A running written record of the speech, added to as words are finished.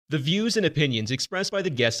The views and opinions expressed by the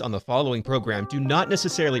guests on the following program do not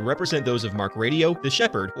necessarily represent those of Mark Radio, The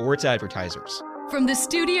Shepherd, or its advertisers. From the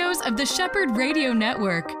studios of the Shepherd Radio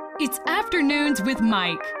Network, it's Afternoons with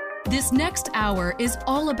Mike. This next hour is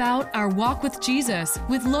all about our walk with Jesus,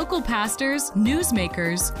 with local pastors,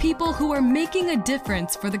 newsmakers, people who are making a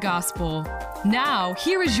difference for the gospel. Now,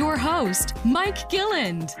 here is your host, Mike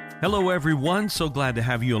Gilland. Hello, everyone. So glad to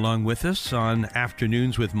have you along with us on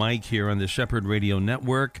Afternoons with Mike here on the Shepherd Radio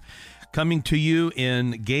Network. Coming to you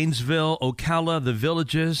in Gainesville, Ocala, the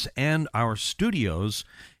Villages, and our studios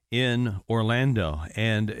in Orlando.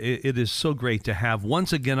 And it is so great to have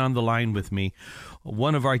once again on the line with me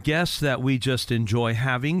one of our guests that we just enjoy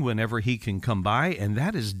having whenever he can come by, and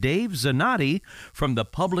that is Dave Zanotti from the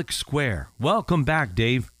Public Square. Welcome back,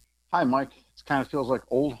 Dave. Hi, Mike. It kind of feels like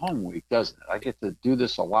old home week, doesn't it? I get to do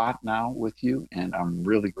this a lot now with you, and I'm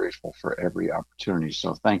really grateful for every opportunity.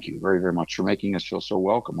 So thank you very, very much for making us feel so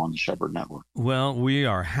welcome on the Shepherd Network. Well, we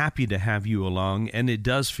are happy to have you along, and it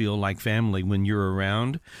does feel like family when you're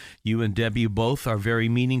around. You and Debbie both are very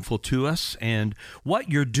meaningful to us, and what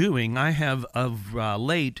you're doing, I have of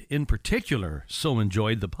late in particular so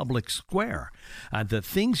enjoyed the Public Square. The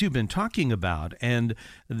things you've been talking about, and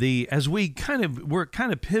as we're kind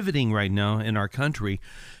of pivoting right now in our country.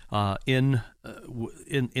 In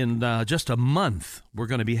just a month, we're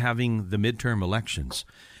going to be having the midterm elections,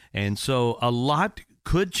 and so a lot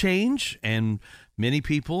could change, and many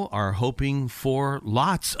people are hoping for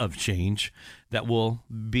lots of change that will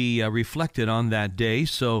be reflected on that day.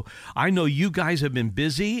 So I know you guys have been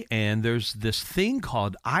busy, and there's this thing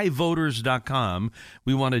called iVoters.com.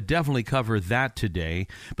 We want to definitely cover that today.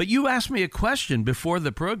 But you asked me a question before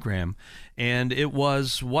the program, and it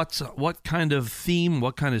was what kind of theme,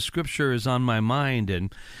 what kind of scripture is on my mind,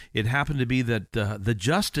 and it happened to be that the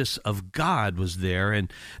justice of God was there, and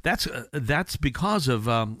that's because of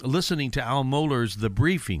listening to Al Mohler's The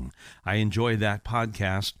Briefing. I enjoy that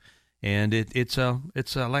podcast. And it's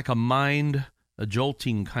like a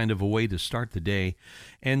jolting kind of a way to start the day.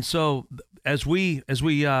 And so as we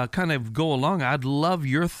kind of go along, I'd love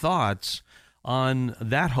your thoughts on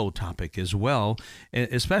that whole topic as well,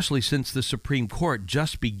 especially since the Supreme Court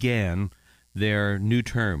just began their new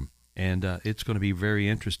term. And it's going to be very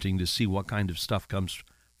interesting to see what kind of stuff comes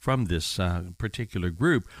from this particular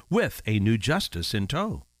group with a new justice in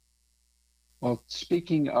tow. Well,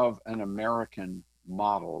 speaking of an American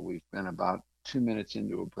model, we've been about 2 minutes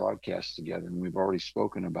into a broadcast together, and we've already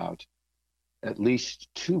spoken about at least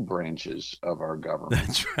two branches of our government.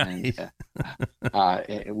 That's right.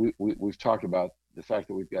 And we've talked about the fact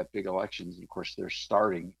that we've got big elections, and of course they're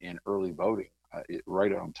starting in early voting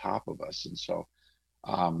right on top of us. And so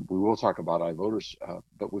we will talk about iVoters,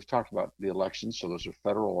 but we've talked about the elections, so those are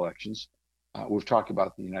federal elections. We've talked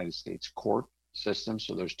about the United States court system,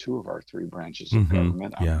 so there's two of our three branches of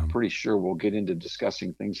government. I'm pretty sure we'll get into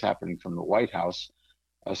discussing things happening from the White House,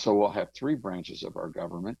 so we'll have three branches of our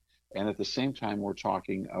government, and at the same time we're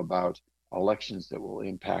talking about elections that will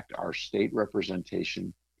impact our state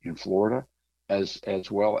representation in Florida, as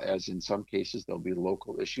well as in some cases there'll be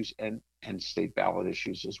local issues and state ballot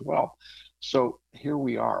issues as well. So here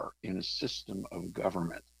we are in a system of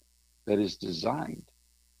government that is designed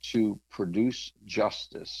to produce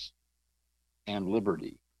justice and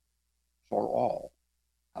liberty for all,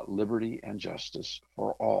 liberty and justice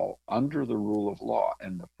for all under the rule of law.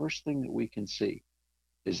 And the first thing that we can see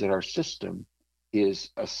is that our system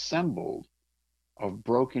is assembled of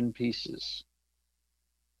broken pieces.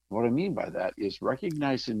 What I mean by that is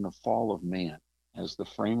recognizing the fall of man as the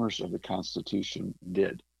framers of the Constitution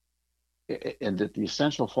did, and that the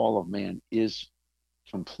essential fall of man is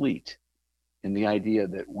complete in the idea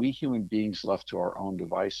that we human beings left to our own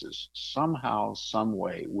devices somehow, some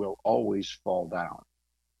way will always fall down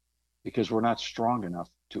because we're not strong enough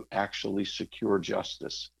to actually secure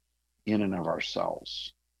justice in and of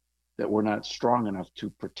ourselves, that we're not strong enough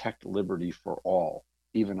to protect liberty for all,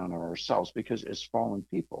 even unto ourselves, because as fallen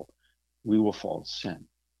people, we will fall to sin.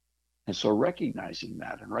 And so recognizing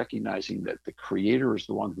that and recognizing that the Creator is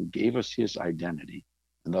the one who gave us his identity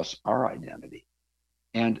and thus our identity,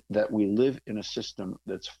 and that we live in a system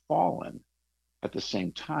that's fallen at the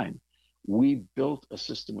same time, we built a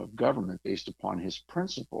system of government based upon his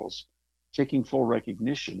principles, taking full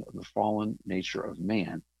recognition of the fallen nature of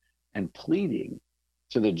man and pleading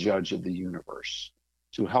to the judge of the universe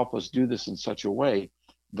to help us do this in such a way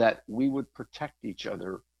that we would protect each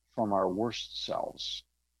other from our worst selves,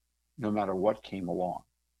 no matter what came along.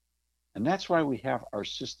 And that's why we have our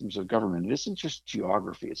systems of government. It isn't just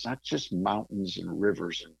geography. It's not just mountains and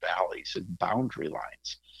rivers and valleys and boundary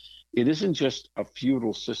lines. It isn't just a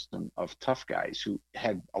feudal system of tough guys who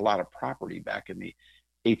had a lot of property back in the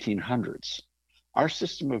 1800s. Our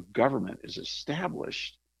system of government is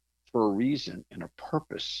established for a reason and a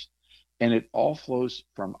purpose, and it all flows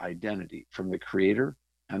from identity, from the Creator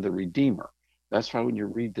and the Redeemer. That's why when you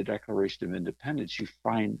read the Declaration of Independence, you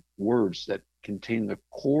find words that contain the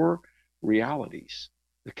core realities,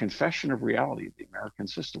 the confession of reality of the American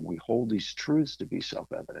system. We hold these truths to be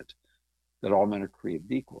self-evident, that all men are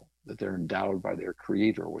created equal, that they're endowed by their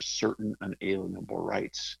Creator with certain unalienable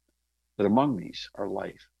rights, that among these are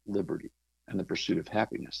life, liberty, and the pursuit of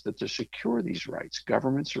happiness, that to secure these rights,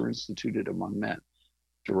 governments are instituted among men,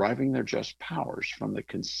 deriving their just powers from the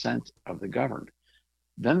consent of the governed.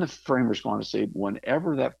 Then the framers go on to say,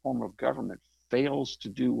 whenever that form of government fails to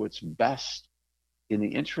do what's best in the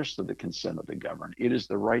interest of the consent of the governed, it is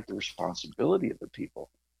the right, the responsibility of the people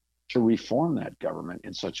to reform that government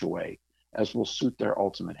in such a way as will suit their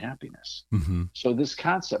ultimate happiness. Mm-hmm. So this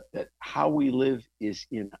concept that how we live is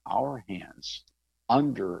in our hands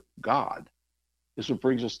under God is what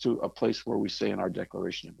brings us to a place where we say in our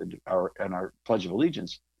Declaration of our Pledge of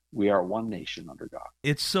Allegiance, we are one nation under God.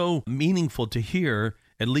 It's so meaningful to hear,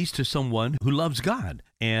 at least to someone who loves God.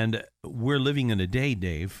 And we're living in a day,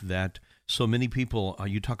 Dave, that so many people,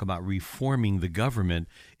 you talk about reforming the government.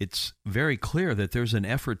 It's very clear that there's an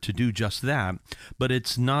effort to do just that, but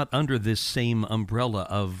it's not under this same umbrella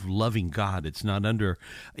of loving God. It's not under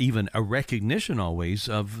even a recognition always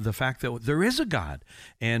of the fact that there is a God.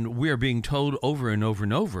 And we're being told over and over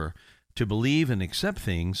and over to believe and accept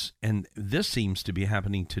things, and this seems to be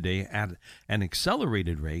happening today at an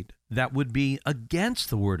accelerated rate that would be against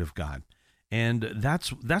the Word of God. And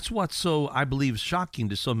that's what's so, I believe, shocking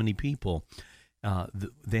to so many people. I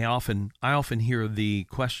often hear the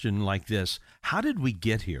question like this: how did we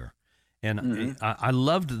get here? And I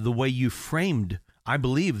loved the way you framed, I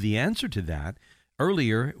believe, the answer to that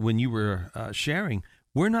earlier when you were sharing.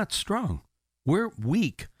 We're not strong. We're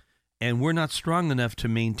weak. And we're not strong enough to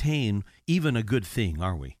maintain even a good thing,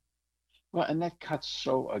 are we? Well, and that cuts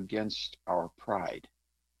so against our pride,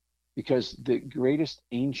 because the greatest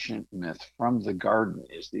ancient myth from the garden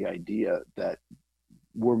is the idea that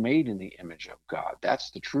we're made in the image of God. That's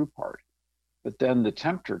the true part. But then the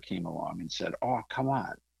tempter came along and said, oh, come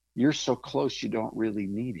on, you're so close, you don't really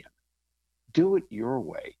need him. Do it your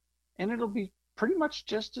way, and it'll be pretty much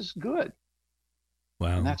just as good.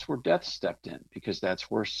 Wow. And that's where death stepped in, because that's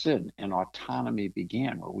where sin and autonomy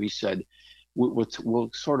began, where we said,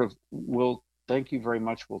 we'll thank you very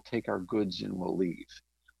much. We'll take our goods and we'll leave.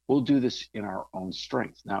 We'll do this in our own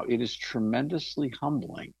strength. Now, it is tremendously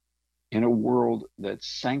humbling in a world that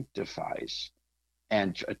sanctifies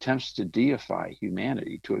and attempts to deify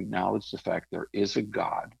humanity to acknowledge the fact there is a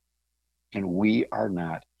God and we are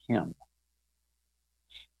not him.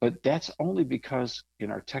 But that's only because in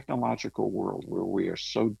our technological world, where we are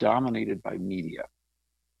so dominated by media,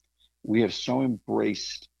 we have so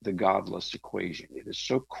embraced the godless equation. It is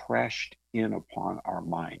so crashed in upon our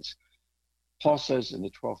minds. Paul says in the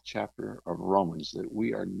 12th chapter of Romans that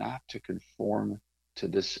we are not to conform to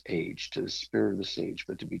this age, to the spirit of this age,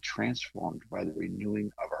 but to be transformed by the renewing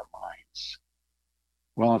of our minds.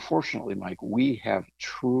 Well, unfortunately, Mike, we have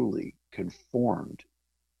truly conformed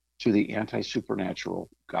to the anti-supernatural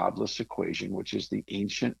godless equation, which is the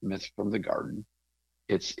ancient myth from the garden.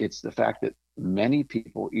 It's the fact that many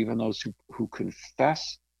people, even those who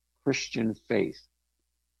confess Christian faith,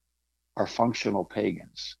 are functional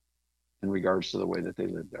pagans in regards to the way that they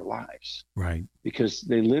live their lives. Right. Because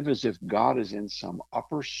they live as if God is in some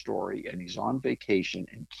upper story and he's on vacation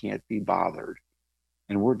and can't be bothered.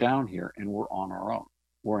 And we're down here and we're on our own.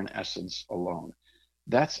 We're in essence alone.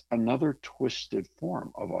 That's another twisted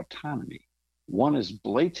form of autonomy. One is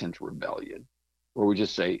blatant rebellion, where we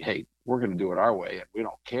just say, hey, we're going to do it our way and we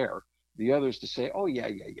don't care. The other is to say, oh, yeah,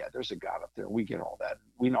 there's a God up there. We get all that.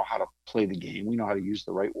 We know how to play the game. We know how to use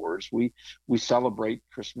the right words. We celebrate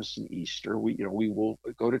Christmas and Easter. We will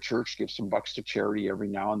go to church, give some bucks to charity every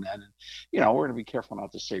now and then. And, we're going to be careful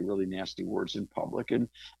not to say really nasty words in public, and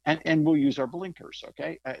we'll use our blinkers.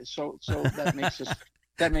 Okay. So that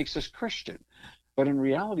makes us Christian. But in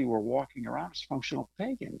reality, we're walking around as functional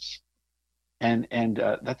pagans, and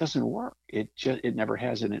that doesn't work. It never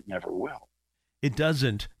has, and it never will. It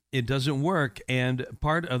doesn't. It doesn't work, and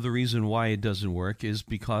part of the reason why it doesn't work is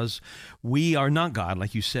because we are not God,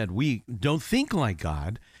 like you said. We don't think like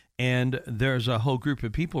God, and there's a whole group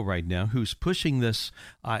of people right now who's pushing this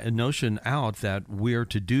notion out that we're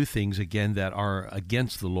to do things again that are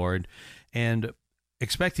against the Lord, and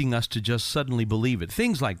expecting us to just suddenly believe it.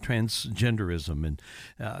 Things like transgenderism and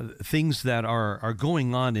things that are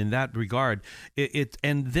going on in that regard.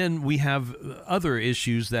 And then we have other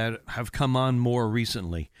issues that have come on more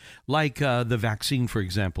recently, like the vaccine, for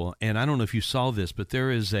example. And I don't know if you saw this, but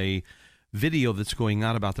there is a video that's going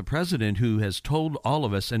out about the president who has told all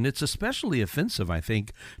of us, and it's especially offensive, I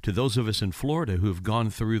think, to those of us in Florida who have gone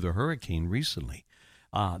through the hurricane recently,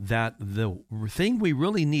 that the thing we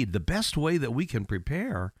really need, the best way that we can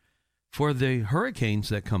prepare for the hurricanes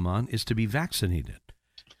that come on, is to be vaccinated.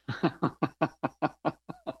 I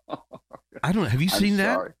don't know. Have you seen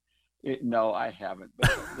that? No, I haven't.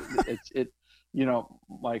 But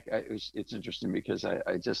Mike, it's interesting because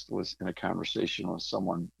I just was in a conversation with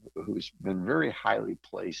someone who's been very highly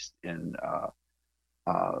placed in,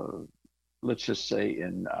 let's just say,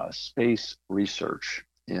 in space research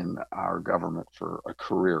in our government for a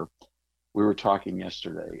career. We were talking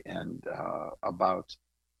yesterday and about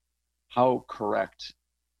how correct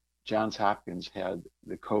Johns Hopkins had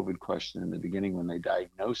the COVID question in the beginning when they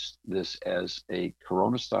diagnosed this as a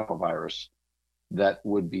corona-style virus that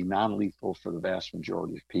would be non-lethal for the vast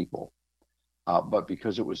majority of people. But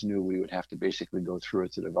because it was new, we would have to basically go through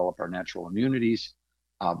it to develop our natural immunities,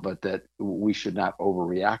 but that we should not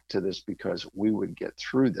overreact to this because we would get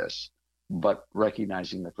through this. But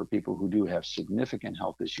recognizing that for people who do have significant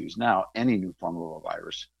health issues now, any new form of a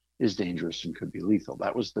virus is dangerous and could be lethal.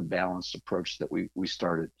 That was the balanced approach that we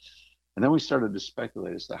started. And then we started to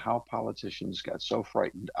speculate as to how politicians got so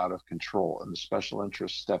frightened out of control, and the special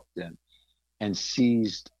interests stepped in and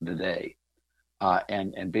seized the day.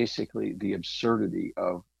 And basically the absurdity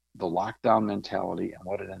of the lockdown mentality and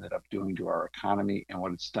what it ended up doing to our economy and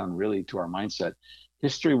what it's done really to our mindset.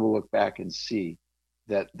 History will look back and see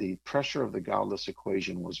that the pressure of the godless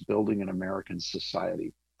equation was building an American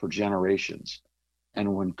society for generations.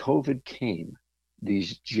 And when COVID came,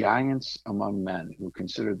 these giants among men who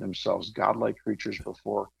considered themselves godlike creatures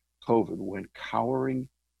before COVID went cowering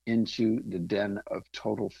into the den of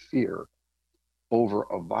total fear over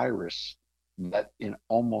a virus that in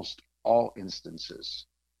almost all instances,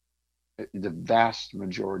 the vast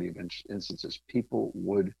majority of instances, people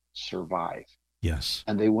would survive. Yes.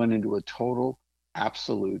 And they went into a total,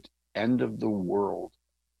 absolute end of the world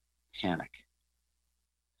panic.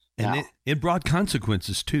 And now, it brought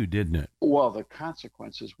consequences too, didn't it? Well, the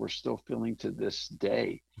consequences we're still feeling to this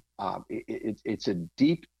day.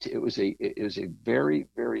 It was a very,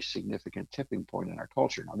 very significant tipping point in our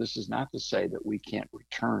culture. Now, this is not to say that we can't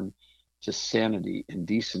return to sanity and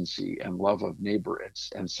decency and love of neighbor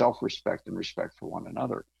and self-respect and respect for one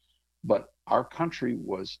another. But our country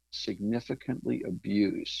was significantly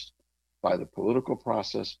abused by the political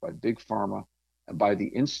process, by big pharma, and by the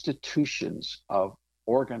institutions of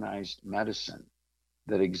organized medicine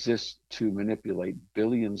that exist to manipulate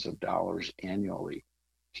billions of dollars annually.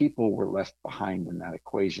 People were left behind in that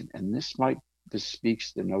equation. And this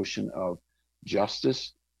speaks the notion of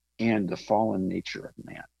justice and the fallen nature of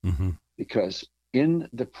man. Mm-hmm. Because in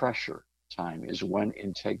the pressure time is when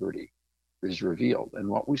integrity is revealed. And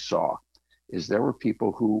what we saw is there were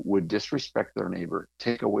people who would disrespect their neighbor,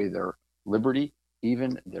 take away their liberty,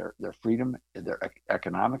 even their freedom, their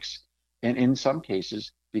economics. And in some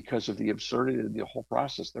cases, because of the absurdity of the whole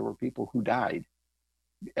process, there were people who died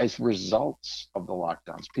as results of the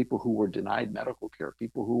lockdowns, people who were denied medical care,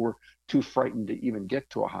 people who were too frightened to even get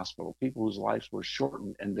to a hospital, people whose lives were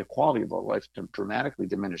shortened and the quality of their life dramatically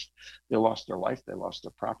diminished. They lost their life, they lost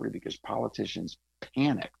their property because politicians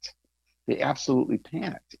panicked. They absolutely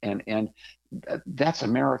panicked. And that's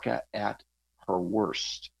America at her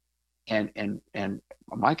worst. And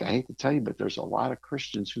Mike, I hate to tell you, but there's a lot of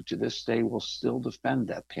Christians who to this day will still defend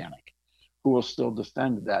that panic, who will still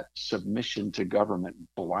defend that submission to government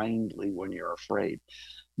blindly when you're afraid.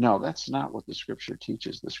 No, that's not what the scripture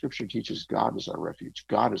teaches. The scripture teaches God is our refuge,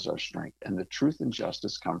 God is our strength, and the truth and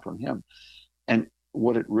justice come from him. And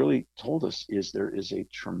what it really told us is there is a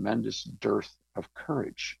tremendous dearth of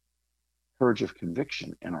courage of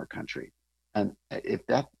conviction in our country. And if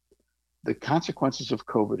that, the consequences of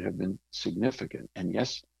COVID have been significant. And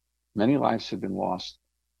yes, many lives have been lost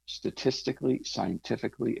statistically,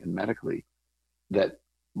 scientifically, and medically that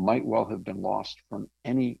might well have been lost from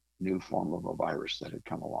any new form of a virus that had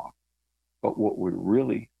come along. But what we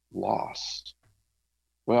really lost,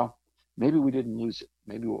 well, maybe we didn't lose it.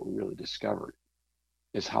 Maybe what we really discovered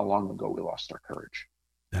is how long ago we lost our courage.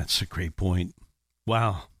 That's a great point.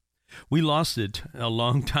 Wow. We lost it a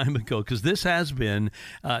long time ago because this has been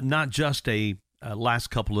not just a last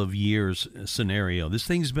couple of years scenario. This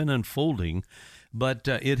thing's been unfolding, but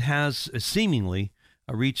it has seemingly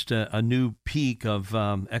reached a new peak of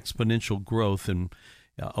exponential growth and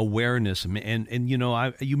awareness. And you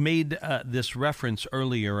know, you made this reference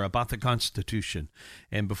earlier about the Constitution.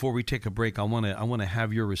 And before we take a break, I want to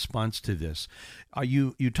have your response to this.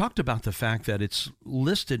 You talked about the fact that it's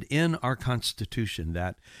listed in our Constitution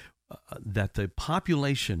that the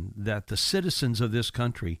population, that the citizens of this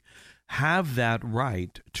country have that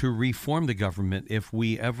right to reform the government if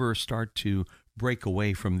we ever start to break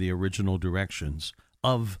away from the original directions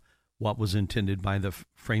of what was intended by the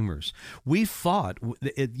framers. We thought,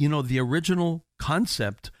 the original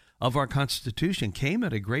concept of our Constitution came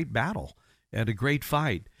at a great battle, at a great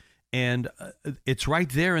fight. And it's right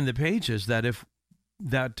there in the pages that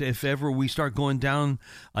if ever we start going down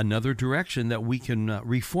another direction, that we can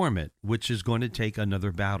reform it, which is going to take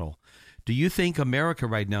another battle. Do you think America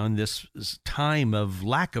right now, in this time of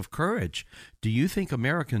lack of courage, do you think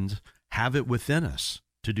Americans have it within us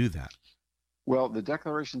to do that? Well, the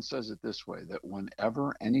Declaration says it this way, that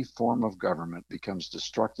whenever any form of government becomes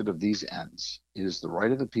destructive of these ends, it is the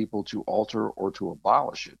right of the people to alter or to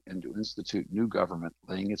abolish it and to institute new government,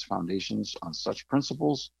 laying its foundations on such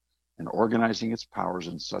principles and organizing its powers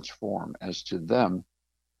in such form as to them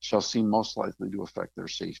shall seem most likely to affect their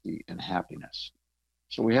safety and happiness.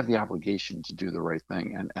 So we have the obligation to do the right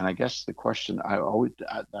thing. And I guess the question, I always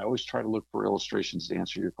try to look for illustrations to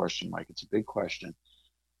answer your question, Mike. It's a big question.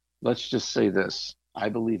 Let's just say this. I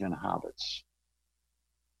believe in hobbits.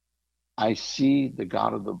 I see the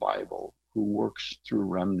God of the Bible who works through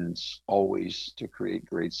remnants always to create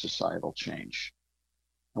great societal change.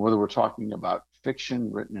 And whether we're talking about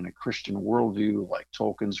fiction written in a Christian worldview like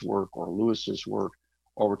Tolkien's work or Lewis's work,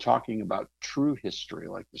 or we're talking about true history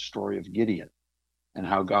like the story of Gideon and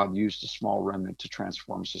how God used a small remnant to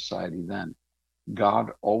transform society then,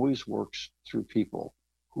 God always works through people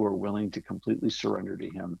who are willing to completely surrender to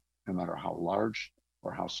him, no matter how large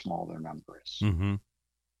or how small their number is. Mm-hmm.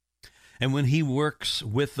 And when he works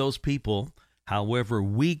with those people, however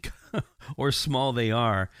weak or small they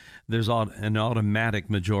are, there's an automatic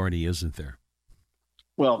majority, isn't there?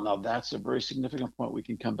 Well, now that's a very significant point we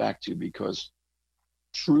can come back to, because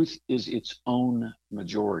truth is its own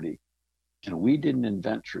majority. And we didn't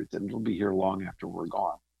invent truth, and it'll be here long after we're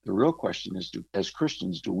gone. The real question is, as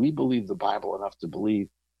Christians, do we believe the Bible enough to believe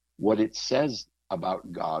what it says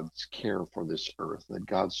about God's care for this earth, that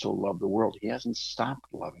God so loved the world? He hasn't stopped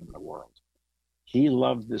loving the world. He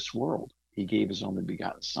loved this world. He gave his only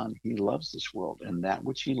begotten Son. He loves this world, and that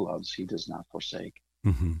which he loves, he does not forsake.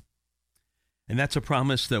 Mm-hmm. And that's a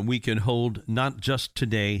promise that we can hold not just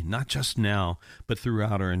today, not just now, but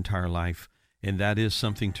throughout our entire life. And that is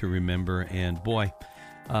something to remember. And boy,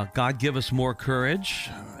 God give us more courage.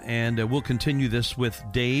 And we'll continue this with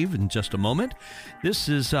Dave in just a moment. This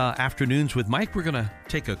is Afternoons with Mike. We're going to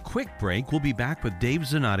take a quick break. We'll be back with Dave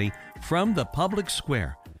Zanotti from the Public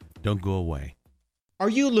Square. Don't go away. Are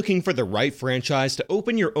you looking for the right franchise to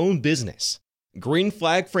open your own business? Green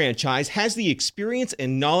Flag Franchise has the experience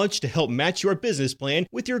and knowledge to help match your business plan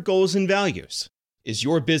with your goals and values. Is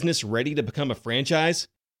your business ready to become a franchise?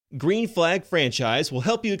 Green Flag Franchise will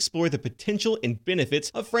help you explore the potential and benefits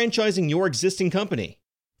of franchising your existing company.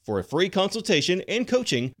 For a free consultation and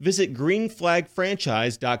coaching, visit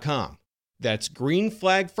greenflagfranchise.com. That's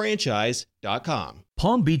greenflagfranchise.com.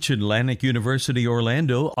 Palm Beach Atlantic University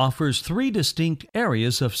Orlando offers 3 distinct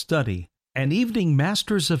areas of study: an evening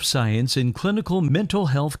Master's of Science in Clinical Mental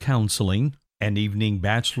Health Counseling, an evening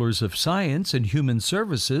Bachelor's of Science in Human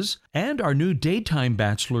Services, and our new daytime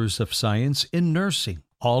Bachelor's of Science in Nursing.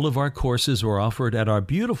 All of our courses are offered at our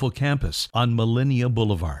beautiful campus on Millennia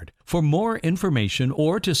Boulevard. For more information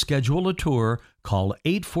or to schedule a tour, call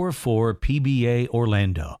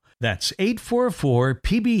 844-PBA-ORLANDO. That's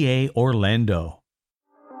 844-PBA-ORLANDO.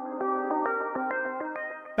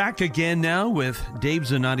 Back again now with Dave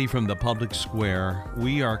Zanotti from the Public Square.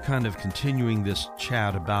 We are kind of continuing this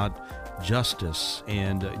chat about justice.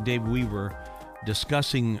 And Dave, we were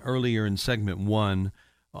discussing earlier in segment 1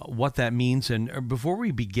 what that means. And before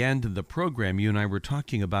we began the program, you and I were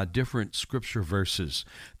talking about different scripture verses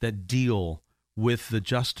that deal with the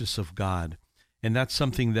justice of God. And that's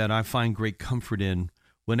something that I find great comfort in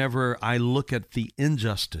whenever I look at the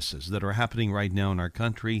injustices that are happening right now in our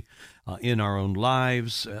country, in our own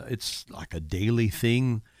lives. It's like a daily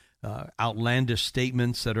thing. Outlandish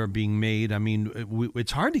statements that are being made. I mean,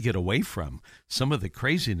 it's hard to get away from some of the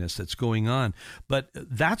craziness that's going on. But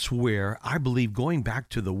that's where I believe going back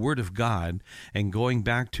to the Word of God and going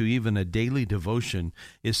back to even a daily devotion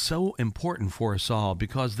is so important for us all,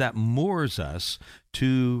 because that moors us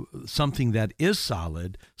to something that is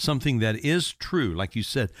solid, something that is true. Like you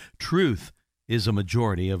said, truth is a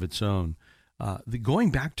majority of its own.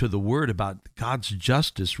 going back to the word about God's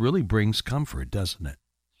justice really brings comfort, doesn't it?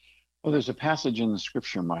 Well, there's a passage in the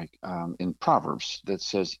scripture, Mike, in Proverbs that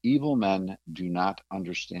says, evil men do not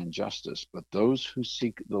understand justice, but those who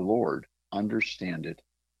seek the Lord understand it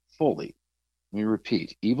fully. Let me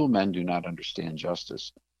repeat, evil men do not understand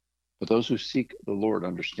justice, but those who seek the Lord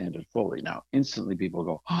understand it fully. Now, instantly people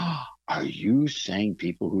go, oh, are you saying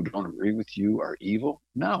people who don't agree with you are evil?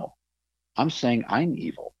 No, I'm saying I'm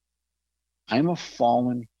evil. I'm a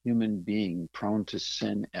fallen human being prone to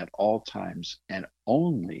sin at all times and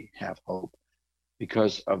only have hope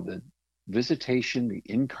because of the visitation, the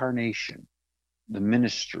incarnation, the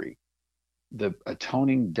ministry, the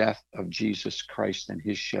atoning death of Jesus Christ and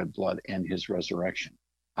his shed blood and his resurrection.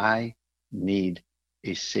 I need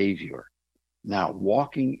a savior. Now,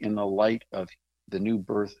 walking in the light of the new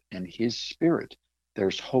birth and his spirit,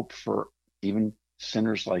 there's hope for even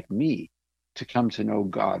sinners like me to come to know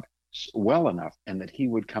God well enough, and that he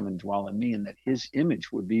would come and dwell in me, and that his image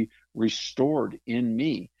would be restored in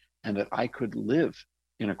me, and that I could live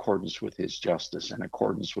in accordance with his justice and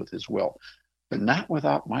accordance with his will, but not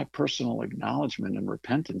without my personal acknowledgement and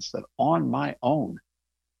repentance that on my own,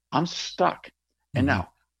 I'm stuck. And now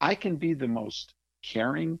I can be the most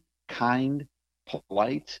caring, kind,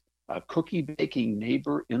 polite, cookie baking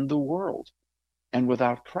neighbor in the world. And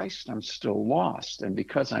without Christ, I'm still lost. And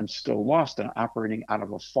because I'm still lost and operating out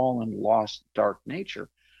of a fallen, lost, dark nature,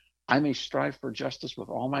 I may strive for justice with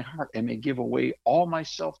all my heart. I may give away all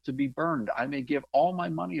myself to be burned. I may give all my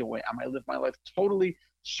money away. I might live my life totally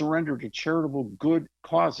surrendered to charitable good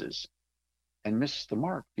causes and miss the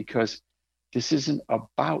mark, because this isn't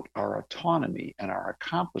about our autonomy and our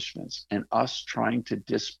accomplishments and us trying to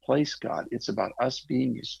displace God. It's about us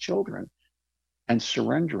being his children and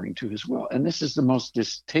surrendering to his will. And this is the most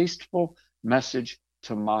distasteful message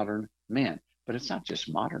to modern man. But it's not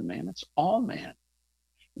just modern man, it's all man.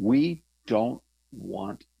 We don't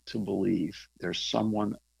want to believe there's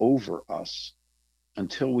someone over us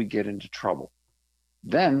until we get into trouble.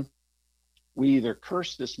 Then we either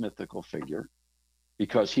curse this mythical figure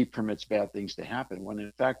because he permits bad things to happen, when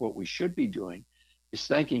in fact what we should be doing is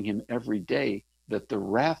thanking him every day that the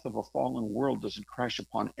wrath of a fallen world doesn't crash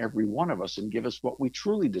upon every one of us and give us what we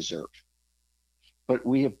truly deserve. But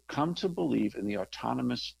we have come to believe in the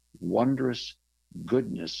autonomous, wondrous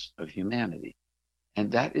goodness of humanity.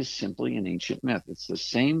 And that is simply an ancient myth. It's the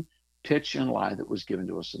same pitch and lie that was given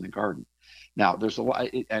to us in the garden. Now, there's a lot,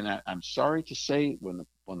 and I'm sorry to say, when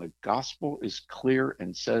the gospel is clear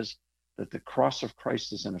and says that the cross of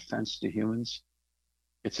Christ is an offense to humans,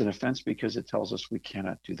 it's an offense because it tells us we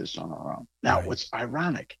cannot do this on our own. Now, right. What's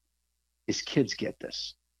ironic is kids get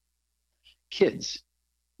this. Kids,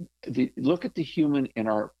 look at the human in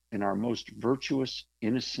our most virtuous,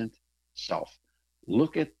 innocent self.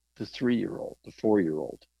 Look at the 3-year-old, the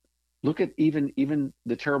 4-year-old. Look at even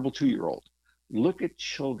the terrible 2-year-old. Look at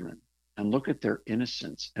children and look at their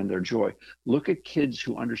innocence and their joy. Look at kids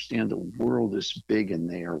who understand the world is big and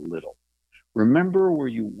they are little. Remember where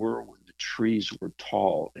you were when the trees were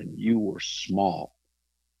tall and you were small.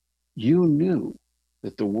 You knew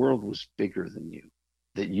that the world was bigger than you,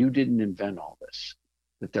 that you didn't invent all this,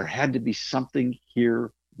 that there had to be something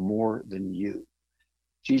here more than you.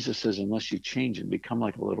 Jesus says, unless you change and become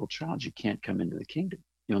like a little child, you can't come into the kingdom.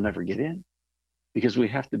 You'll never get in, because we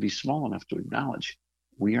have to be small enough to acknowledge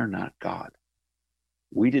we are not God.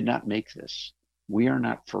 We did not make this. We are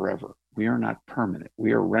not forever. We are not permanent.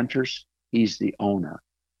 We are renters. He's the owner,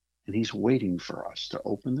 and he's waiting for us to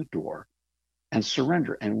open the door and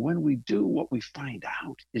surrender. And when we do, what we find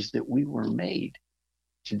out is that we were made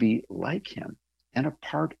to be like him and a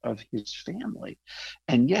part of his family.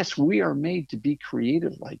 And yes, we are made to be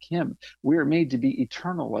creative like him. We are made to be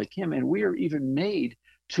eternal like him. And we are even made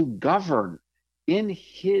to govern in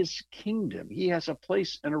his kingdom. He has a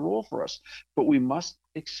place and a role for us, but we must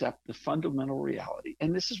accept the fundamental reality.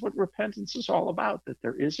 And this is what repentance is all about, that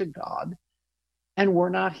there is a God and we're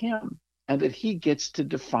not him, and that he gets to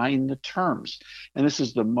define the terms. And this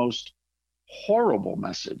is the most horrible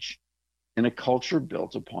message in a culture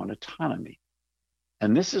built upon autonomy.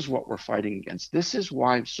 And this is what we're fighting against. This is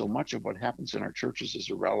why so much of what happens in our churches is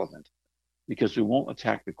irrelevant, because we won't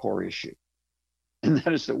attack the core issue. And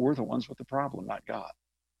that is that we're the ones with the problem, not God.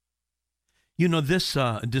 You know, this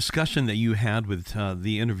discussion that you had with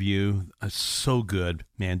the interview, so good,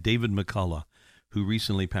 man. David McCullough, who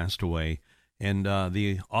recently passed away, and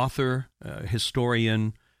the author,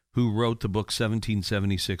 historian who wrote the book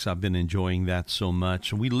 1776. I've been enjoying that so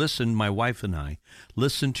much. We listened, my wife and I,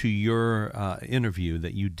 listened to your interview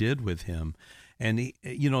that you did with him. And, he,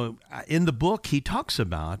 you know, in the book, he talks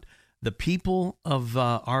about the people of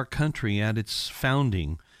our country at its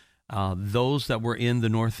founding, those that were in the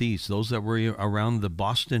Northeast, those that were around the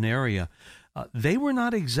Boston area, they were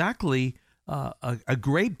not exactly a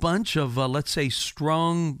great bunch of, let's say,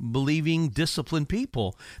 strong, believing, disciplined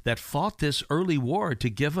people that fought this early war to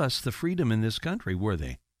give us the freedom in this country, were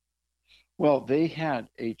they? Well, they had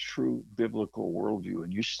a true biblical worldview.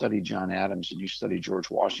 And you study John Adams and you study George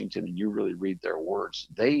Washington and you really read their words.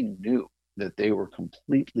 They knew that they were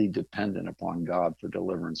completely dependent upon God for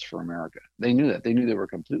deliverance for America. They knew that. They knew they were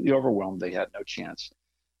completely overwhelmed. They had no chance.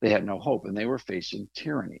 They had no hope, and they were facing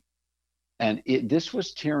tyranny. And this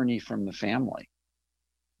was tyranny from the family.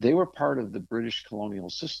 They were part of the British colonial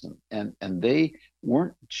system, and they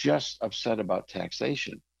weren't just upset about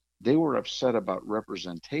taxation. They were upset about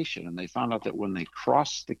representation, and they found out that when they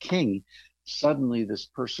crossed the king, suddenly this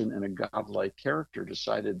person in a godlike character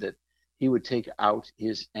decided that he would take out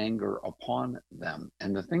his anger upon them.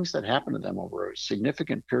 And the things that happened to them over a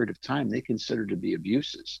significant period of time, they considered to be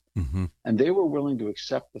abuses. Mm-hmm. And they were willing to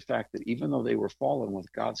accept the fact that even though they were fallen,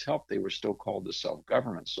 with God's help, they were still called to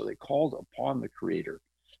self-government. So they called upon the Creator.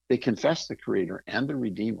 They confessed the Creator and the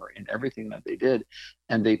Redeemer in everything that they did.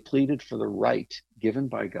 And they pleaded for the right given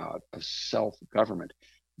by God of self-government.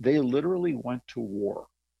 They literally went to war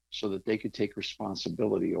so that they could take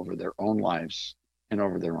responsibility over their own lives and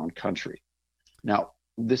over their own country. Now,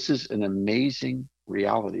 this is an amazing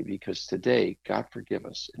reality because today, God forgive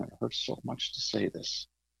us, and it hurts so much to say this,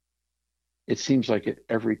 it seems like at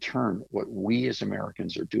every turn, what we as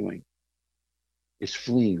Americans are doing is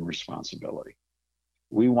fleeing responsibility.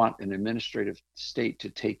 We want an administrative state to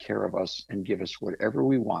take care of us and give us whatever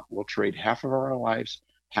we want. We'll trade half of our lives,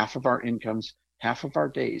 half of our incomes, half of our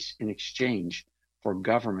days in exchange for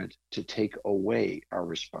government to take away our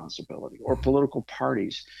responsibility, or political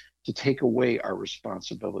parties to take away our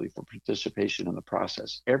responsibility for participation in the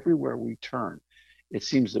process. Everywhere we turn, it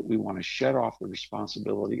seems that we want to shed off the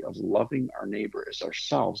responsibility of loving our neighbor as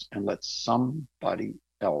ourselves and let somebody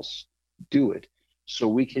else do it so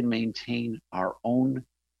we can maintain our own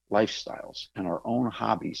lifestyles and our own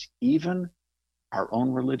hobbies, even our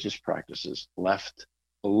own religious practices, left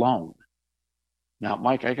alone. Now,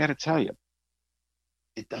 Mike, I got to tell you,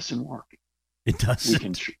 it doesn't work. It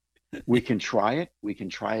doesn't. We can try it. We can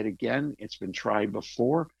try it again. It's been tried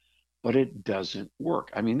before, but it doesn't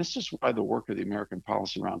work. I mean, this is why the work of the American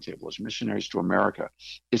Policy Roundtable as Missionaries to America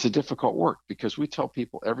is a difficult work, because we tell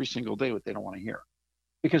people every single day what they don't want to hear,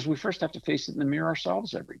 because we first have to face it in the mirror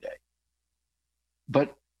ourselves every day.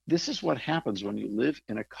 But this is what happens when you live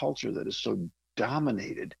in a culture that is so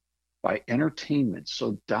dominated by entertainment,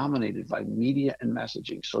 so dominated by media and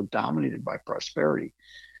messaging, so dominated by prosperity.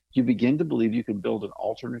 You begin to believe you can build an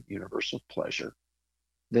alternate universe of pleasure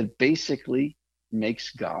that basically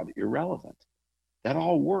makes God irrelevant. That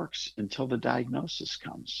all works until the diagnosis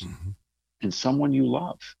comes, and someone you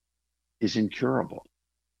love is incurable.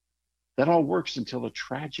 That all works until a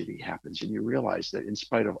tragedy happens and you realize that in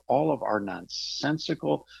spite of all of our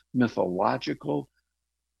nonsensical, mythological,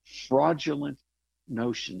 fraudulent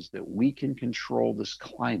notions that we can control this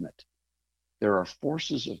climate, there are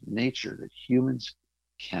forces of nature that humans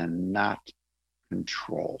cannot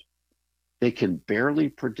control. They can barely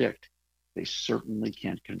predict. They certainly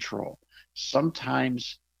can't control.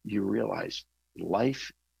 Sometimes you realize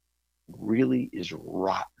life really is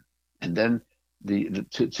rotten. And then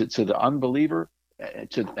to the unbeliever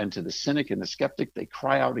and to the cynic and the skeptic, they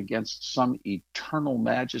cry out against some eternal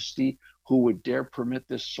majesty who would dare permit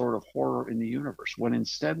this sort of horror in the universe, when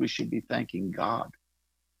instead we should be thanking God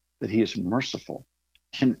that he is merciful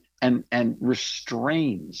and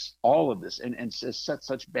restrains all of this and set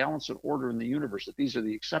such balance and order in the universe that these are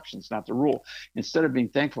the exceptions, not the rule. Instead of being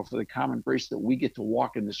thankful for the common grace that we get to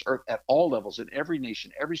walk in this earth at all levels, in every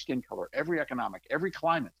nation, every skin color, every economic, every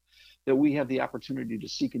climate, that we have the opportunity to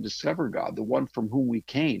seek and discover God, the one from whom we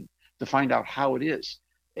came, to find out how it is.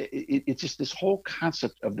 It's just this whole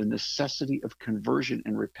concept of the necessity of conversion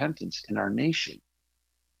and repentance in our nation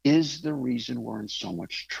is the reason we're in so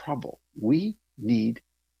much trouble. We need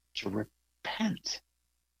to repent.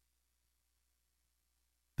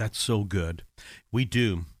 That's so good. We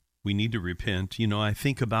do. We need to repent. You know, I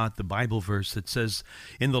think about the Bible verse that says,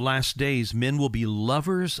 in the last days, men will be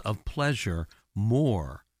lovers of pleasure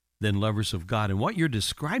more than lovers of God. And what you're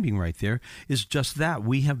describing right there is just that.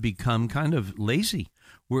 We have become kind of lazy.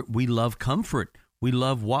 We love comfort. We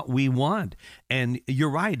love what we want. And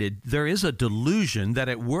you're right. There is a delusion that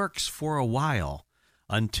it works for a while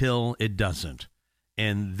until it doesn't.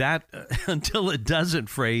 And that until it doesn't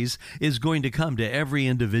phrase is going to come to every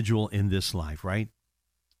individual in this life, right?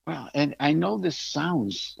 Well, and I know this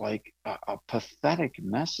sounds like a pathetic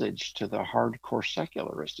message to the hardcore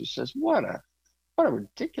secularist who says, what a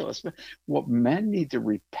ridiculous. What men need to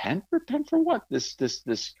repent? Repent for what?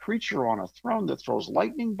 This creature on a throne that throws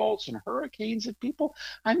lightning bolts and hurricanes at people.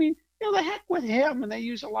 I mean, the heck with him. And they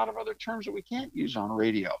use a lot of other terms that we can't use on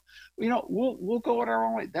radio. We'll go it our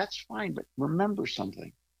own way. That's fine. But remember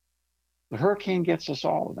something. The hurricane gets us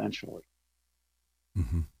all eventually.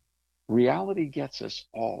 Mm-hmm. Reality gets us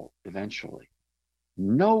all eventually.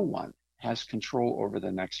 No one has control over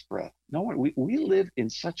the next breath. No one. We live in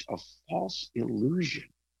such a false illusion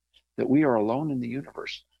that we are alone in the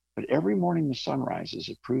universe. But every morning the sun rises,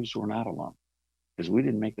 it proves we're not alone, because we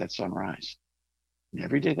didn't make that sun rise. And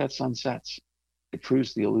every day that sun sets, it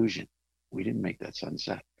proves the illusion. We didn't make that sun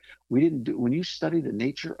set. We didn't do. When you study the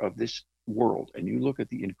nature of this world and you look at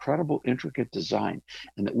the incredible, intricate design,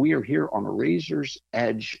 and that we are here on a razor's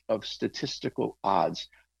edge of statistical odds,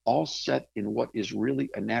 all set in what is really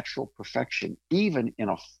a natural perfection, even in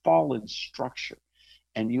a fallen structure.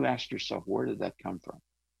 And you ask yourself, where did that come from?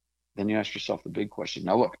 Then you ask yourself the big question.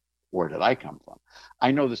 Now, look, where did I come from?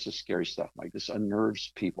 I know this is scary stuff, Mike. This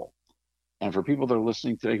unnerves people. And for people that are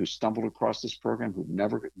listening today who stumbled across this program, who've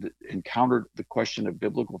never encountered the question of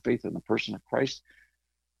biblical faith in the person of Christ,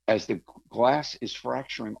 as the glass is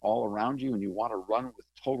fracturing all around you and you want to run with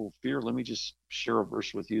total fear, let me just share a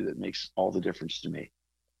verse with you that makes all the difference to me.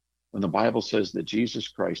 When the Bible says that Jesus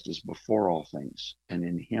Christ is before all things, and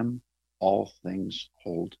in him all things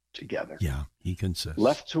hold together. Yeah, he consists.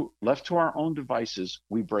 Left to our own devices,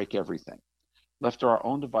 we break everything. Left to our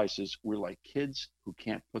own devices, we're like kids who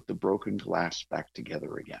can't put the broken glass back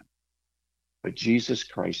together again. But Jesus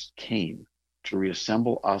Christ came to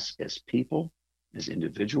reassemble us as people, as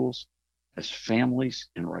individuals, as families,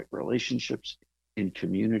 in right relationships, in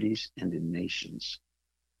communities, and in nations.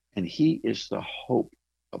 And he is the hope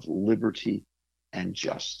of liberty and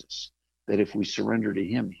justice, that if we surrender to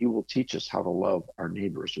him, he will teach us how to love our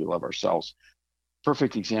neighbors, we love ourselves.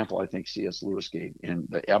 Perfect example, I think C.S. Lewis gave in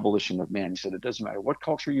The Abolition of Man. He said, it doesn't matter what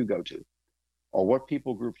culture you go to or what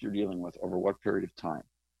people group you're dealing with over what period of time.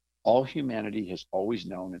 All humanity has always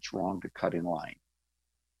known it's wrong to cut in line.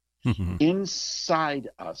 Mm-hmm. Inside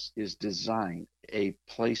us is designed a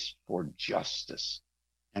place for justice,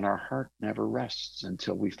 and our heart never rests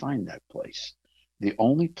until we find that place. The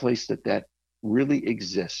only place that really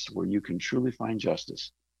exists where you can truly find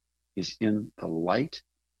justice is in the light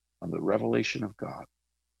of the revelation of God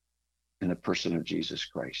in the person of Jesus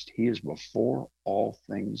Christ. He is before all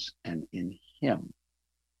things, and in him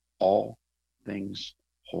all things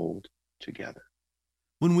hold together.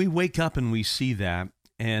 When we wake up and we see that,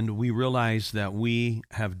 and we realize that we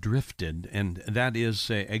have drifted, and that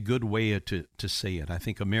is a good way to say it. I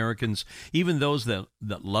think Americans, even those that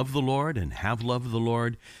love the Lord and have loved the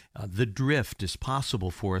Lord, the drift is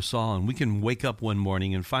possible for us all. And we can wake up one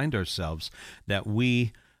morning and find ourselves that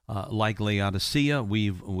we, like Laodicea,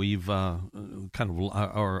 we've kind of,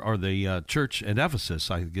 or the church at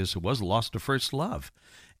Ephesus, I guess it was, lost to first love.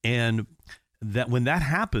 And that when that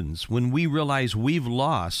happens, when we realize we've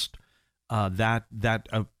lost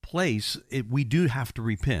that place, we do have to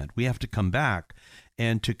repent. We have to come back.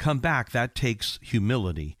 And to come back, that takes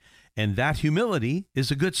humility. And that humility is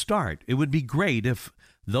a good start. It would be great if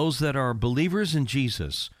those that are believers in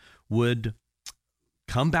Jesus would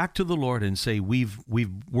come back to the Lord and say,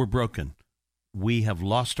 we're broken. We have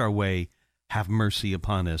lost our way. Have mercy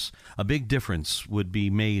upon us. A big difference would be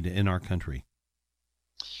made in our country.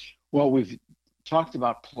 Well, we've talked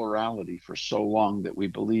about plurality for so long that we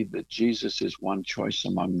believe that Jesus is one choice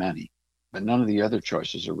among many, but none of the other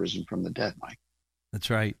choices are risen from the dead, Mike. That's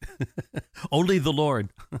right. Only the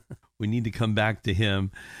Lord. We need to come back to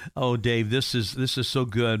him. Oh, Dave, this is so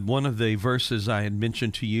good. One of the verses I had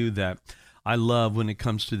mentioned to you that I love when it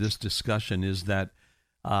comes to this discussion is that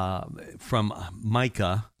from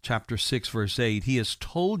Micah chapter 6, verse 8, he has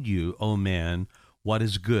told you, O man, what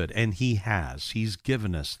is good. And he has. He's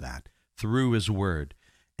given us that through his word.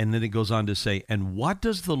 And then it goes on to say, and what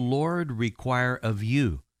does the Lord require of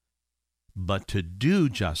you? But to do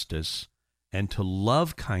justice and to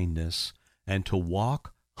love kindness and to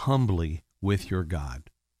walk humbly with your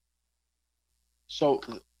God. So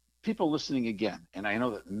people listening again, and I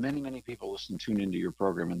know that many, many people tune into your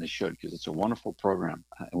program, and they should, because it's a wonderful program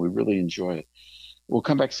and we really enjoy it. We'll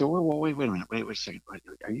come back and say, well, wait a minute, wait a second.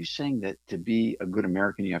 Are you saying that to be a good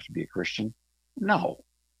American, you have to be a Christian? No.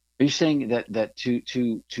 Are you saying that to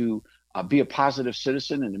be a positive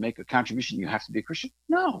citizen and to make a contribution, you have to be a Christian?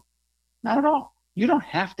 No, not at all. You don't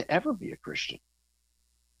have to ever be a Christian.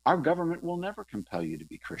 Our government will never compel you to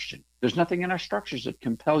be Christian. There's nothing in our structures that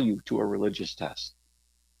compel you to a religious test.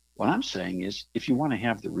 What I'm saying is, if you want to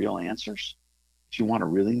have the real answers, if you want to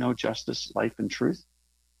really know justice, life, and truth,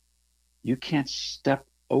 you can't step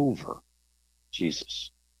over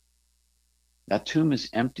Jesus. That tomb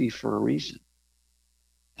is empty for a reason.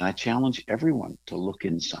 And I challenge everyone to look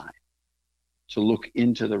inside, to look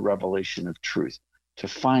into the revelation of truth, to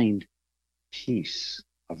find peace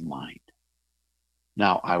of mind.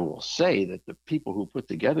 Now, I will say that the people who put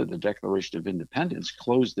together the Declaration of Independence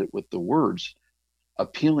closed it with the words,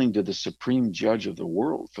 appealing to the supreme judge of the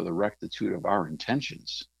world for the rectitude of our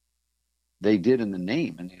intentions. They did, in the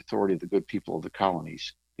name and the authority of the good people of the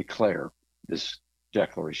colonies, declare this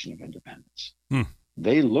Declaration of Independence.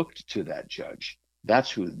 They looked to that judge. That's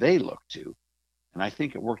who they looked to. And I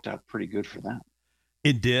think it worked out pretty good for them.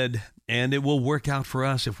 It did, and it will work out for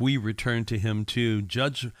us if we return to him too.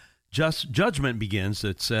 Judgment begins,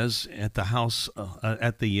 it says, at the house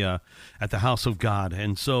at the house of God.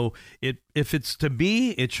 And so if it's to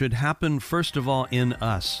be, it should happen first of all in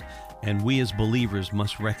us. And we as believers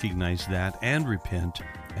must recognize that and repent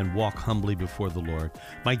and walk humbly before the Lord.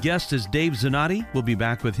 My guest is Dave Zanotti. We'll be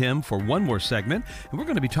back with him for one more segment, and we're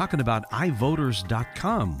going to be talking about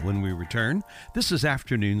iVoters.com when we return. This is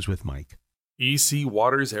Afternoons with Mike. EC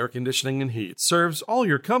Waters Air Conditioning and Heat serves all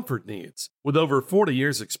your comfort needs. With over 40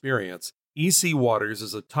 years' experience, EC Waters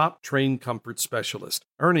is a top-trained comfort specialist,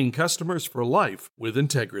 earning customers for life with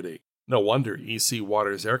integrity. No wonder EC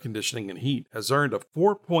Waters Air Conditioning and Heat has earned a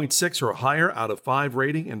 4.6 or higher out of 5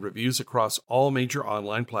 rating and reviews across all major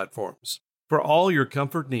online platforms. For all your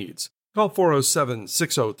comfort needs, call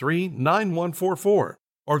 407-603-9144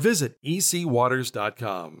 or visit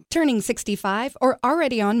ecwaters.com. Turning 65 or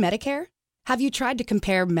already on Medicare? Have you tried to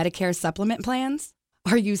compare Medicare supplement plans?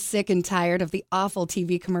 Are you sick and tired of the awful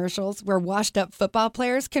TV commercials where washed-up football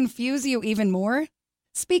players confuse you even more?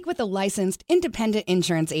 Speak with a licensed independent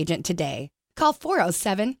insurance agent today. Call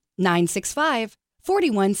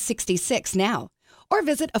 407-965-4166 now, or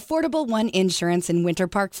visit Affordable One Insurance in Winter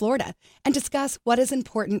Park, Florida, and discuss what is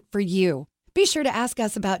important for you. Be sure to ask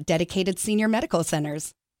us about dedicated senior medical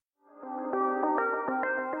centers.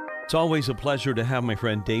 It's always a pleasure to have my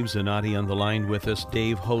friend Dave Zanotti on the line with us.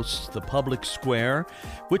 Dave hosts The Public Square,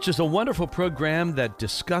 which is a wonderful program that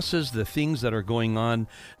discusses the things that are going on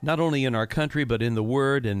not only in our country but in the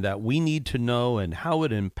Word, and that we need to know, and how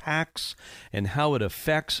it impacts and how it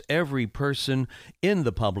affects every person in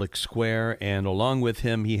the public square. And along with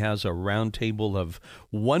him, he has a roundtable of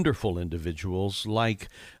wonderful individuals like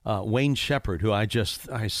Wayne Shepherd, who I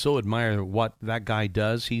so admire what that guy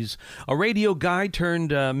does. He's a radio guy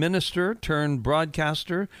turned minister, turned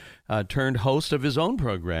broadcaster, turned host of his own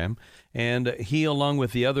program. And he, along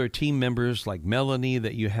with the other team members like Melanie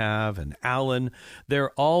that you have and Alan,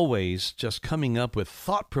 they're always just coming up with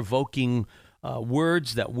thought-provoking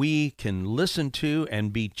words that we can listen to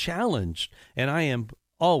and be challenged. And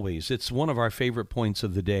it's one of our favorite points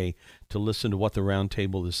of the day to listen to what the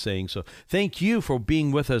roundtable is saying. So thank you for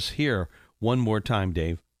being with us here one more time,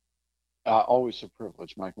 Dave. Always a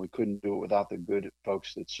privilege, Mike. We couldn't do it without the good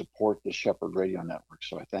folks that support the Shepherd Radio Network.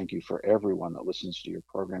 So I thank you for everyone that listens to your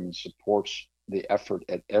program and supports the effort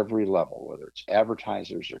at every level, whether it's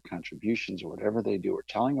advertisers or contributions or whatever they do, or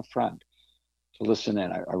telling a friend to listen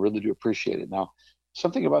in. I really do appreciate it. Now,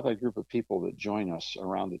 something about that group of people that join us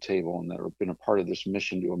around the table and that have been a part of this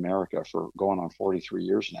mission to America for going on 43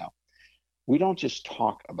 years now, we don't just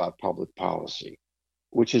talk about public policy,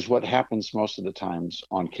 which is what happens most of the times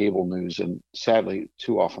on cable news and sadly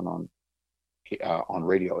too often on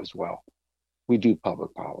radio as well. We do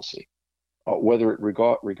public policy, whether it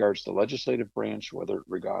regards the legislative branch, whether it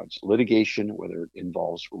regards litigation, whether it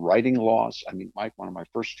involves writing laws. I mean, Mike, one of my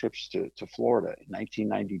first trips to Florida in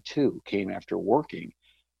 1992 came after working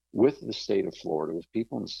with the state of Florida, with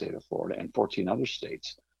people in the state of Florida and 14 other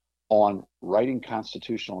states on writing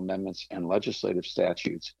constitutional amendments and legislative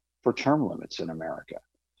statutes for term limits in America.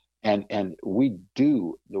 And we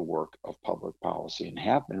do the work of public policy and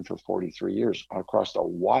have been for 43 years across a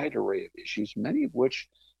wide array of issues, many of which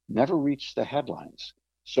never reach the headlines.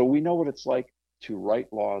 So we know what it's like to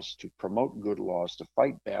write laws, to promote good laws, to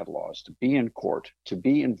fight bad laws, to be in court, to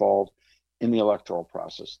be involved in the electoral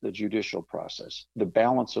process, the judicial process, the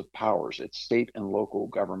balance of powers at state and local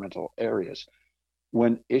governmental areas.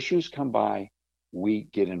 When issues come by, we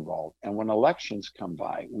get involved. And when elections come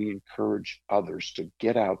by, we encourage others to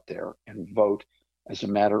get out there and vote as a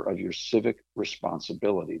matter of your civic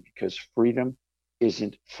responsibility, because freedom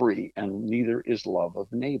isn't free and neither is love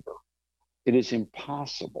of neighbor. It is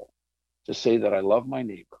impossible to say that I love my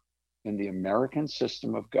neighbor in the American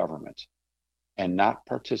system of government and not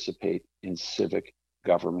participate in civic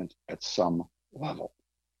government at some level.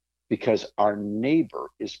 because our neighbor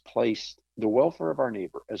is placed, the welfare of our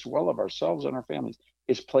neighbor, as well of ourselves and our families,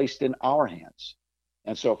 is placed in our hands.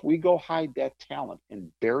 And so if we go hide that talent and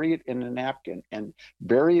bury it in a napkin and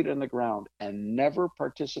bury it in the ground and never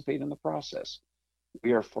participate in the process,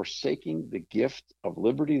 we are forsaking the gift of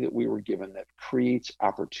liberty that we were given that creates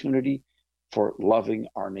opportunity for loving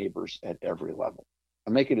our neighbors at every level.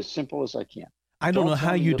 I'll make it as simple as I can. I don't know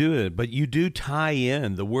how you do it, but you do tie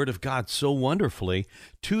in the Word of God so wonderfully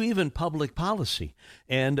to even public policy.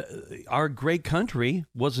 And our great country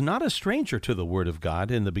was not a stranger to the Word of God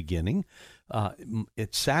in the beginning.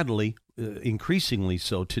 It's sadly increasingly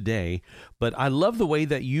so today. But I love the way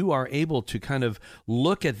that you are able to kind of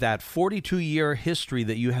look at that 42-year history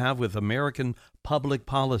that you have with American public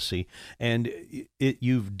policy, and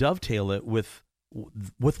you've dovetailed it with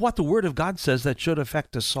what the Word of God says that should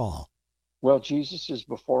affect us all. Well, Jesus is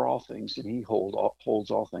before all things, and he holds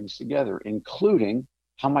all things together, including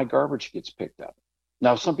how my garbage gets picked up.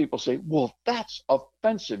 Now, some people say, well, that's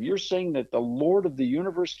offensive. You're saying that the Lord of the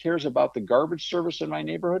universe cares about the garbage service in my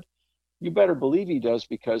neighborhood? You better believe he does,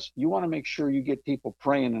 because you want to make sure you get people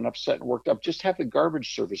praying and upset and worked up. Just have the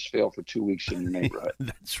garbage service fail for 2 weeks in your neighborhood.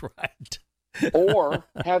 That's right. Or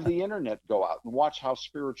have the internet go out and watch how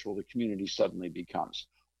spiritual the community suddenly becomes.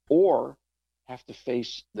 Or have to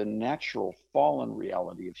face the natural fallen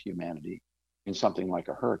reality of humanity in something like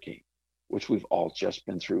a hurricane, which we've all just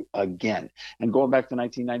been through again. And going back to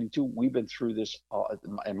 1992, we've been through this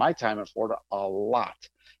in my time in Florida a lot.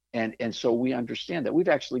 And so we understand that we've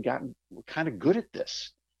actually gotten kind of good at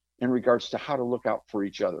this in regards to how to look out for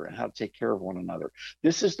each other and how to take care of one another.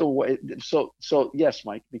 This is the way. So yes,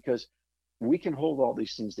 Mike, because we can hold all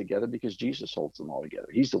these things together because Jesus holds them all together.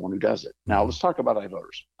 He's the one who does it. Now let's talk about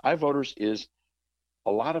iVoters. iVoters is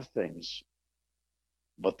a lot of things,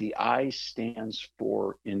 but the I stands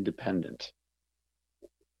for independent. It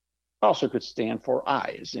also could stand for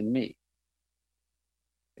I, as in me.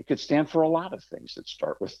 It could stand for a lot of things that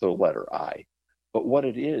start with the letter I. But what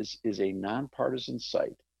it is a nonpartisan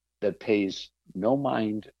site that pays no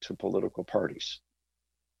mind to political parties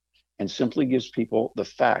and simply gives people the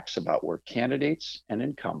facts about where candidates and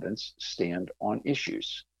incumbents stand on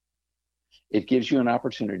issues. It gives you an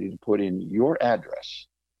opportunity to put in your address,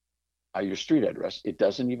 your street address. It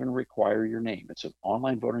doesn't even require your name. It's an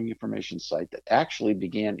online voting information site that actually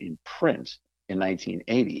began in print in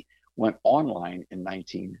 1980, went online in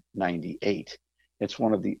 1998. It's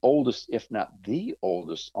one of the oldest, if not the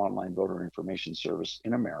oldest, online voter information service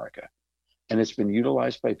in America. And it's been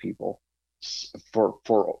utilized by people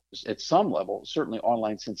for at some level, certainly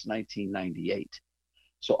online since 1998.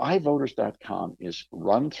 So iVoters.com is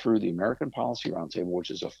run through the American Policy Roundtable,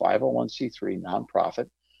 which is a 501c3 nonprofit,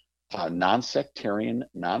 non-sectarian,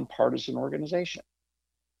 nonpartisan organization.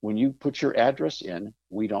 When you put your address in,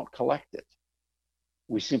 we don't collect it.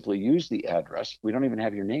 We simply use the address. We don't even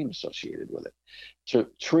have your name associated with it. To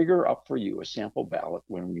trigger up for you a sample ballot,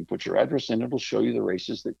 when you put your address in, it'll show you the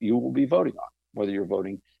races that you will be voting on, whether you're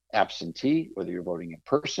voting absentee, whether you're voting in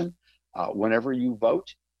person. Whenever you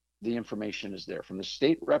vote, the information is there from the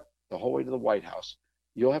state rep the whole way to the White House.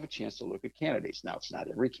 You'll have a chance to look at candidates. Now, it's not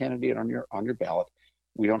every candidate on your ballot.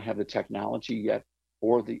 We don't have the technology yet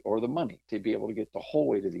or the money to be able to get the whole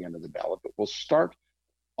way to the end of the ballot. But we'll start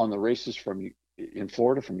on the races in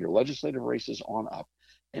Florida, from your legislative races on up,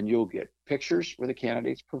 and you'll get pictures where the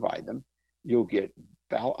candidates provide them. You'll get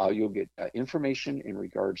information in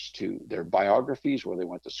regards to their biographies, where they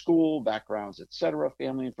went to school, backgrounds, etc.,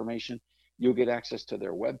 family information. You'll get access to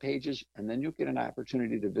their web pages, and then you'll get an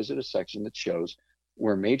opportunity to visit a section that shows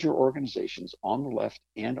where major organizations on the left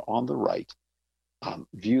and on the right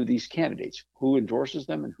view these candidates, who endorses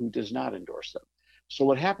them and who does not endorse them. So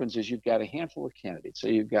what happens is you've got a handful of candidates. So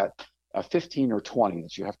you've got 15 or 20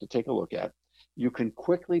 that you have to take a look at. You can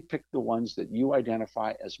quickly pick the ones that you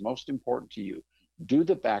identify as most important to you. Do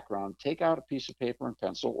the background, take out a piece of paper and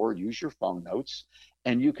pencil, or use your phone notes,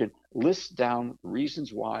 and you can list down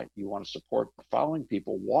reasons why you want to support the following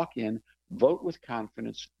people. Walk in, vote with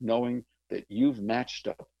confidence, knowing that you've matched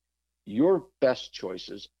up your best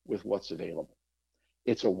choices with what's available.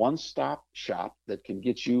 It's a one-stop shop that can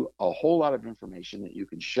get you a whole lot of information that you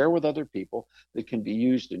can share with other people, that can be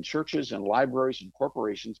used in churches and libraries and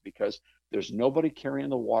corporations, because there's nobody carrying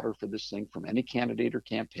the water for this thing from any candidate or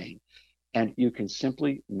campaign. And you can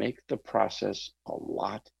simply make the process a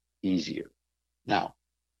lot easier. Now,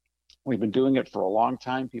 we've been doing it for a long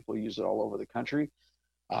time. People use it all over the country.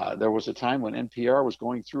 There was a time when NPR was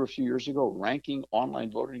going through a few years ago ranking online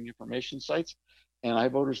voting information sites, and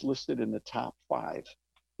iVoters listed in the top 5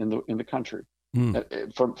 in the country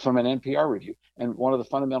from an NPR review. And one of the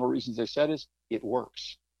fundamental reasons they said is it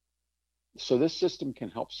works. So this system can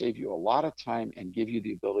help save you a lot of time and give you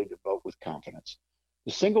the ability to vote with confidence.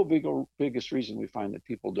 The single biggest reason we find that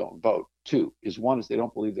people don't vote, too, is one is they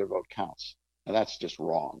don't believe their vote counts. Now that's just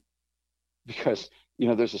wrong, because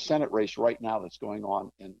there's a Senate race right now that's going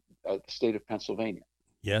on in the state of Pennsylvania.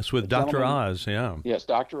 Yes, with Dr. Oz, yeah. Yes,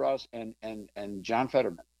 Dr. Oz and John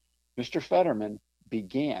Fetterman. Mr. Fetterman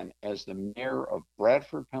began as the mayor of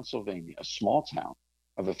Bradford, Pennsylvania, a small town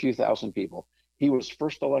of a few thousand people. He was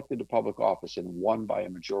first elected to public office and won by a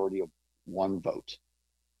majority of one vote.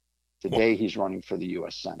 Today, he's running for the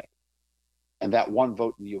U.S. Senate. And that one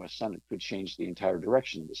vote in the U.S. Senate could change the entire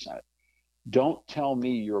direction of the Senate. Don't tell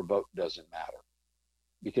me your vote doesn't matter,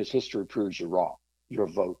 because history proves you're wrong. Your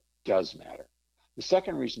vote does matter. The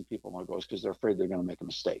second reason people want to go is because they're afraid they're going to make a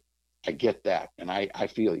mistake. I get that, and I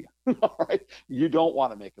feel you. All right, you don't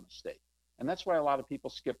want to make a mistake. And that's why a lot of people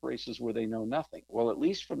skip races where they know nothing. Well, at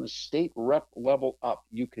least from the state rep level up,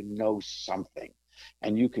 you can know something.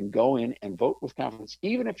 And you can go in and vote with confidence,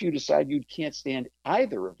 even if you decide you can't stand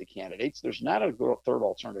either of the candidates. There's not a third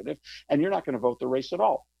alternative, and you're not going to vote the race at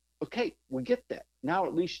all. Okay, we get that. Now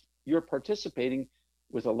at least you're participating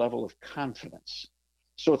with a level of confidence.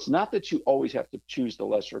 So it's not that you always have to choose the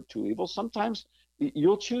lesser of two evils. Sometimes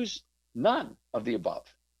you'll choose none of the above.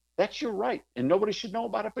 That's your right, and nobody should know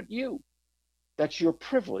about it but you. That's your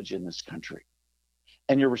privilege in this country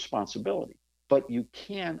and your responsibility. But you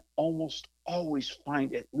can almost always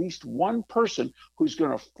find at least one person who's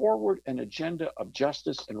going to forward an agenda of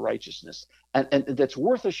justice and righteousness, and that's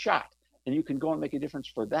worth a shot. And you can go and make a difference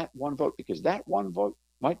for that one vote, because that one vote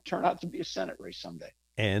might turn out to be a Senate race someday.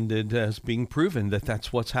 And it is being proven that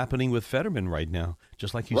that's what's happening with Fetterman right now.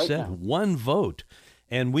 Just like you right said, now. One vote.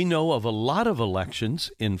 And we know of a lot of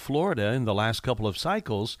elections in Florida in the last couple of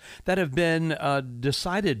cycles that have been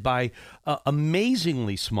decided by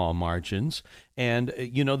amazingly small margins. And,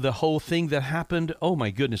 the whole thing that happened, oh,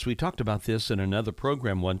 my goodness, we talked about this in another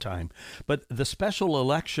program one time. But the special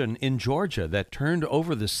election in Georgia that turned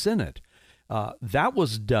over the Senate, that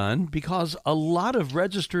was done because a lot of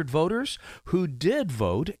registered voters who did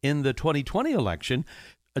vote in the 2020 election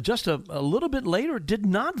just a little bit later did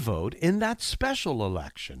not vote in that special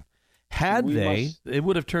election. Had it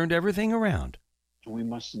would have turned everything around. We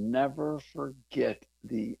must never forget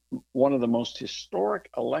one of the most historic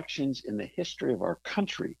elections in the history of our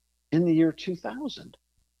country in the year 2000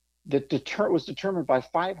 that was determined by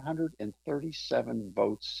 537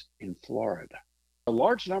 votes in Florida. A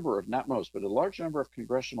large number of, not most, but a large number of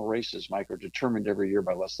congressional races, Mike, are determined every year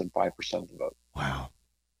by less than 5% of the vote. Wow.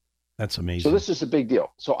 That's amazing. So this is a big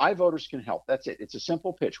deal. So iVoters can help. That's it. It's a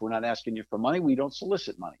simple pitch. We're not asking you for money. We don't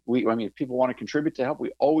solicit money. If people want to contribute to help,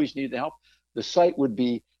 we always need the help. The site would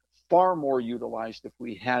be far more utilized if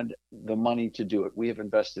we had the money to do it. We have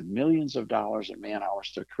invested millions of dollars and man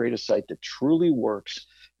hours to create a site that truly works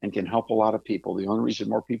and can help a lot of people. The only reason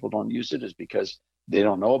more people don't use it is because they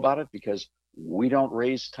don't know about it, because we don't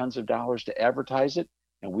raise tons of dollars to advertise it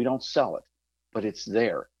and we don't sell it, but it's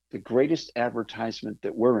there. The greatest advertisement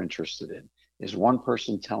that we're interested in is one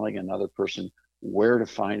person telling another person where to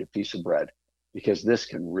find a piece of bread, because this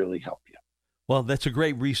can really help you. Well, that's a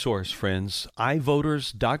great resource, friends.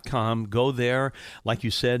 iVoters.com. Go there. Like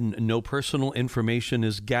you said, no personal information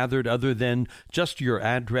is gathered other than just your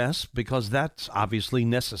address, because that's obviously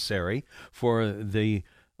necessary for the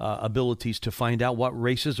abilities to find out what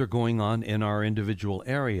races are going on in our individual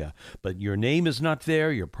area. But your name is not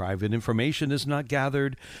there. Your private information is not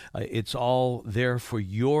gathered. It's all there for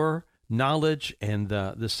your knowledge and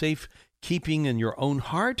the safe keeping in your own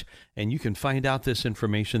heart, and you can find out this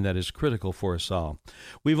information that is critical for us all.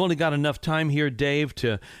 We've only got enough time here, Dave,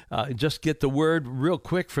 to just get the word real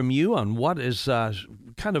quick from you on what is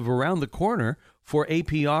kind of around the corner for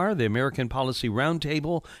APR, the American Policy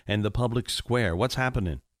Roundtable, and the Public Square. What's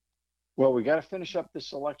happening? Well, we got to finish up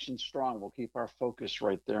this election strong. We'll keep our focus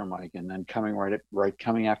right there, Mike. And then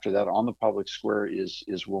coming after that on the Public Square is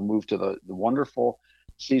we'll move to the wonderful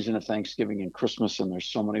season of Thanksgiving and Christmas. And there's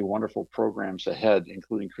so many wonderful programs ahead,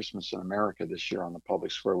 including Christmas in America this year on the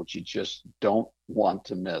Public Square, which you just don't want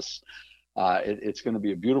to miss. It's going to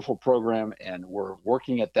be a beautiful program, and we're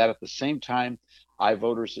working at that. At the same time,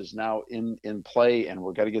 iVoters is now in play, and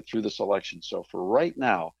we're got to get through this election. So for right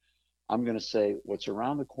now, I'm going to say what's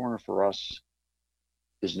around the corner for us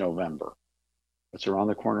is November. What's around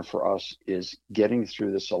the corner for us is getting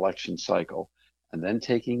through this election cycle and then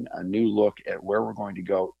taking a new look at where we're going to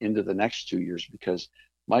go into the next 2 years. Because,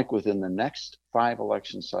 Mike, within the next 5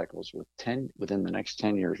 election cycles, within the next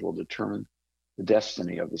 10 years, will determine the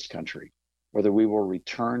destiny of this country, whether we will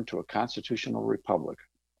return to a constitutional republic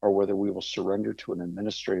or whether we will surrender to an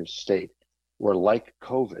administrative state where, like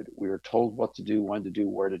COVID, we are told what to do, when to do,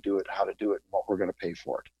 where to do it, how to do it, and what we're going to pay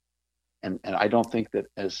for it. And I don't think that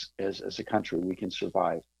as a country we can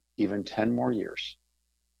survive even 10 more years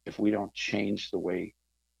if we don't change the way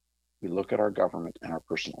we look at our government and our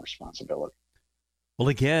personal responsibility. Well,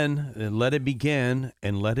 again, let it begin,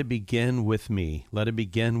 and let it begin with me. Let it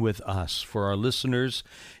begin with us. For our listeners,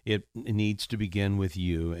 it needs to begin with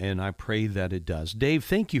you, and I pray that it does. Dave,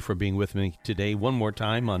 thank you for being with me today one more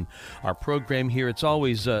time on our program here. It's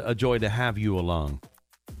always a joy to have you along.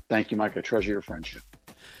 Thank you, Mike. I treasure your friendship.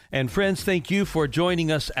 And friends, thank you for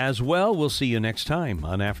joining us as well. We'll see you next time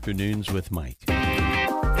on Afternoons with Mike.